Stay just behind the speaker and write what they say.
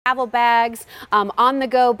travel bags,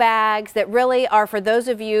 on-the-go bags that really are for those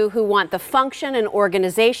of you who want the function and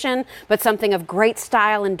organization, but something of great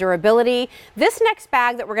style and durability. This next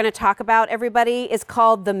bag that we're going to talk about, everybody, is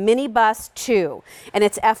called the MiniBus 2, and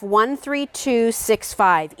it's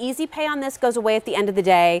F13265. Easy pay on this goes away at the end of the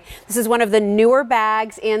day. This is one of the newer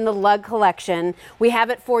bags in the Lug collection. We have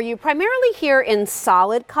it for you primarily here in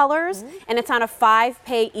solid colors, and it's on a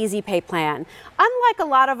 5-pay easy pay plan. Unlike a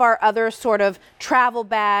lot of our other sort of travel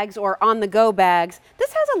bags or on-the-go bags,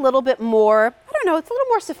 this has a little bit more, I don't know, it's a little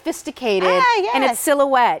more sophisticated in its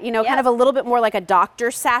silhouette, you know, kind of a little bit more like a Dr.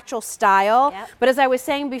 Satchel style. But as I was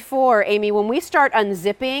saying before, Amy, when we start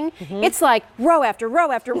unzipping, it's like row after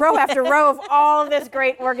row after row after row of all of this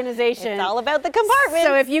great organization. It's all about the compartment.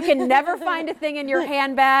 So if you can never find a thing in your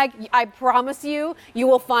handbag, I promise you, you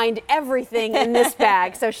will find everything in this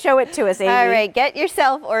bag. So show it to us, Amy. All right, get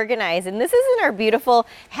yourself organized. And this is in our beautiful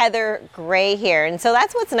heather gray here. And so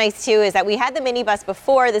that's what's nice too, is that we had the MiniBus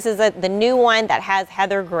before. This is the new one that has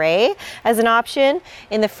heather gray as an option.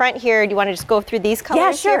 In the front here, do you want to just go through these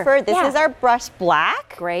colors here first? This is our brushed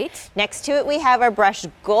black. Great. Next to it, we have our brushed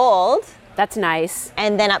gold. That's nice.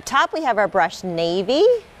 And then up top, we have our brushed navy.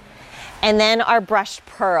 And then our brushed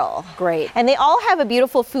pearl. Great. And they all have a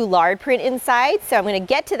beautiful foulard print inside. So I'm going to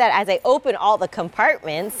get to that as I open all the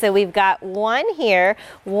compartments. So we've got one here,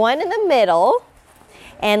 one in the middle.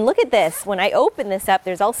 And look at this. When I open this up,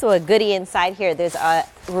 there's also a goodie inside here. There's a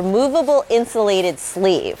removable insulated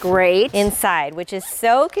sleeve. Great. Inside, which is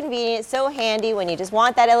so convenient, so handy when you just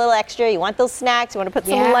want that a little extra. You want those snacks. You want to put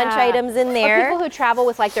some lunch items in there. Or people who travel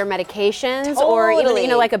with like their medications or even, you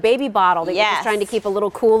know, like a baby bottle that you're just trying to keep a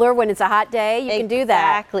little cooler when it's a hot day. You can do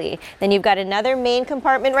that. Exactly. Then you've got another main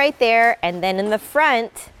compartment right there. And then in the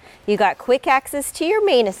front, you got quick access to your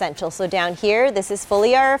main essentials. So down here, this is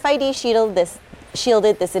fully RFID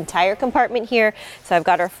shielded this entire compartment here. So I've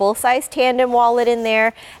got our full-size tandem wallet in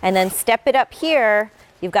there, and then step it up here.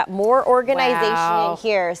 You've got more organization in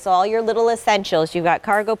here. So all your little essentials. You've got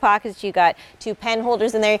cargo pockets. You've got 2 pen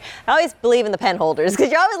holders in there. I always believe in the pen holders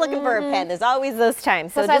because you're always looking for a pen. There's always those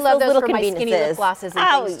times. So just I love those those little for my conveniences. skinny lip glosses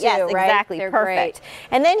and things yes, too, right? Exactly. They're Perfect. Great.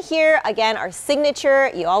 And then here, again, our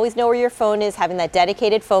signature. You always know where your phone is, having that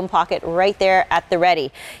dedicated phone pocket right there at the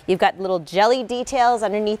ready. You've got little jelly details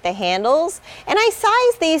underneath the handles. And I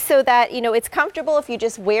size these so that, you know, it's comfortable if you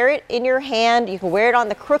just wear it in your hand. You can wear it on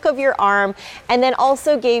the crook of your arm. And then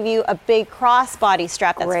also gave you a big crossbody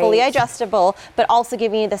strap that's fully adjustable, but also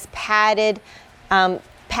giving you this padded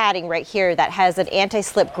padding right here that has an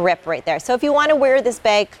anti-slip grip right there. So if you want to wear this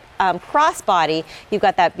bag crossbody, you've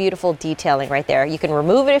got that beautiful detailing right there. You can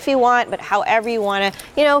remove it if you want, but however you want to,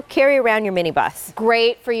 you know, carry around your minibus.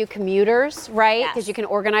 Great for you commuters, right? Because you can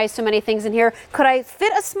organize so many things in here. Could I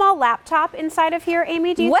fit a small laptop inside of here,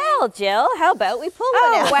 Amy? Do you think? Jill, how about we pull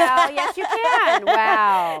one out? Oh, wow. Yes, you can.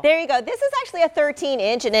 Wow. There you go. This is actually a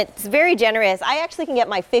 13-inch, and it's very generous. I actually can get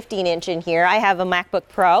my 15-inch in here. I have a MacBook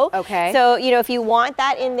Pro. Okay. So, you know, if you want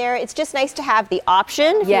that in there, it's just nice to have the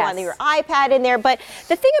option. If you want your iPad in there. But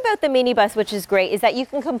the thing about the MiniBus, which is great, is that you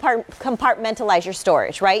can compartmentalize your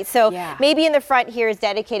storage, right? So maybe in the front here is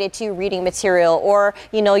dedicated to reading material or,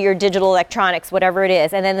 you know, your digital electronics, whatever it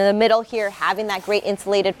is. And then in the middle here, having that great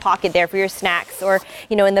insulated pocket there for your snacks, or,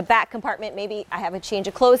 you know, in the back compartment, maybe I have a change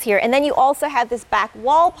of clothes here. And then you also have this back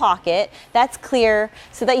wall pocket that's clear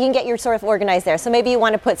so that you can get your sort of organized there. So maybe you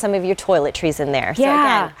want to put some of your toiletries in there. So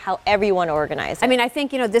again, however you want to organize it. I mean, I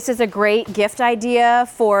think, you know, this is a great gift idea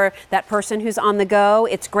for that person who's on the go.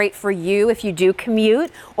 It's great for you if you do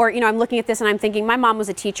commute, or, you know, I'm looking at this and I'm thinking, my mom was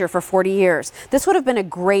a teacher for 40 years. This would have been a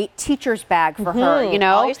great teacher's bag for her, you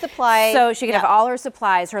know? All your supplies. So she could have all her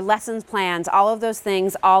supplies, her lessons plans, all of those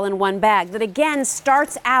things all in one bag that, again,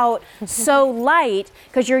 starts out so light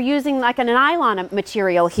because you're using like a nylon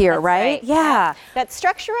material here, right? Yeah. That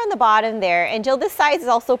structure on the bottom there, and Jill, this size is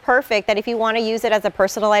also perfect that if you want to use it as a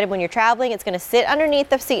personal item when you're traveling, it's going to sit underneath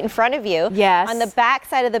the seat in front of you. Yes. On the back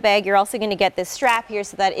side of the bag, you're also going to get this strap here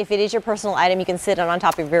so that if it is your personal item, you can sit on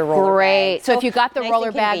top of your roller bag. So if you got the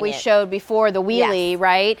roller bag we showed before, the wheelie,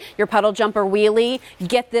 right? Your puddle jumper wheelie,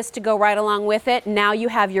 get this to go right along with it. Now you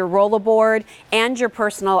have your rollerboard and your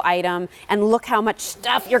personal item, and look how much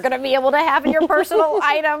stuff you're going to be able to have in your personal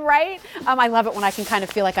item, right? I love it when I can kind of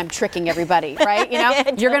feel like I'm tricking everybody, right? You know,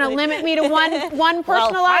 you're going to limit me to one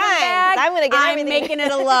personal item bag. I'm making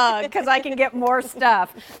it a lug because I can get more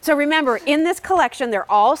stuff. So remember, in this collection, they're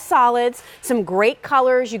all solids, some great colors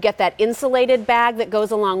colors. You get that insulated bag that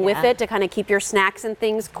goes along with it to kind of keep your snacks and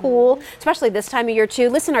things cool, especially this time of year too.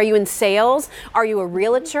 Listen, are you in sales? Are you a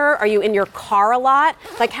realtor? Are you in your car a lot?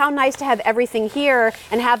 Like, how nice to have everything here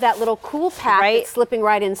and have that little cool pack that's slipping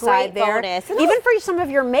right inside there. Bonus. Even for some of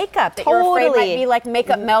your makeup that you're afraid might be like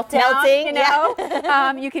makeup melting, you know?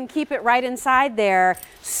 You can keep it right inside there.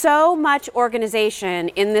 So much organization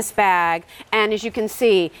in this bag, and as you can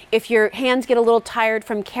see, if your hands get a little tired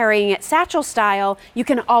from carrying it satchel style, you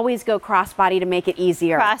can always go crossbody to make it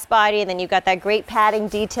easier. Crossbody, and then you've got that great padding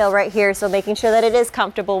detail right here, so making sure that it is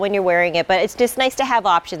comfortable when you're wearing it, but it's just nice to have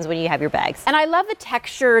options when you have your bags. And I love the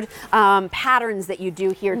textured patterns that you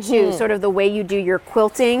do here too, sort of the way you do your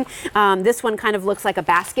quilting. This one kind of looks like a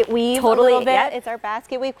basket weave a little bit. Yeah, it's our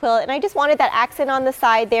basket weave quilt, and I just wanted that accent on the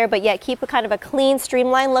side there, but yet keep a kind of a clean,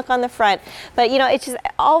 streamlined look on the front. But you know, it's just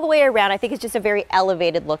all the way around. I think it's just a very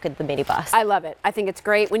elevated look at the MiniBus. I love it. I think it's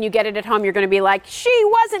great. When you get it at home, you're going to be like, she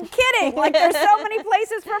wasn't kidding. Like, there's so many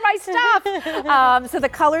places for my stuff. So the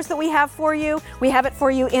colors that we have for you, we have it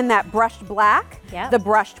for you in that brushed black, the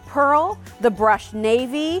brushed pearl, the brushed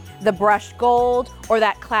navy, the brushed gold, or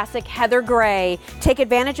that classic heather gray. Take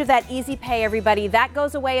advantage of that easy pay, everybody. That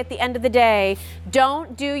goes away at the end of the day.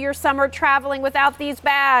 Don't do your summer traveling without these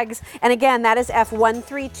bags. And again, that is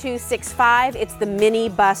F13265. It's the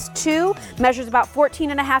MiniBus 2. Measures about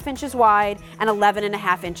 14.5 inches wide and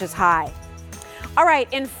 11.5 inches high. All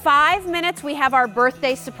right, in 5 minutes, we have our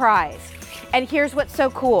birthday surprise. And here's what's so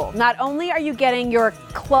cool. Not only are you getting your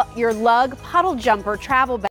Lug puddle jumper travel bag,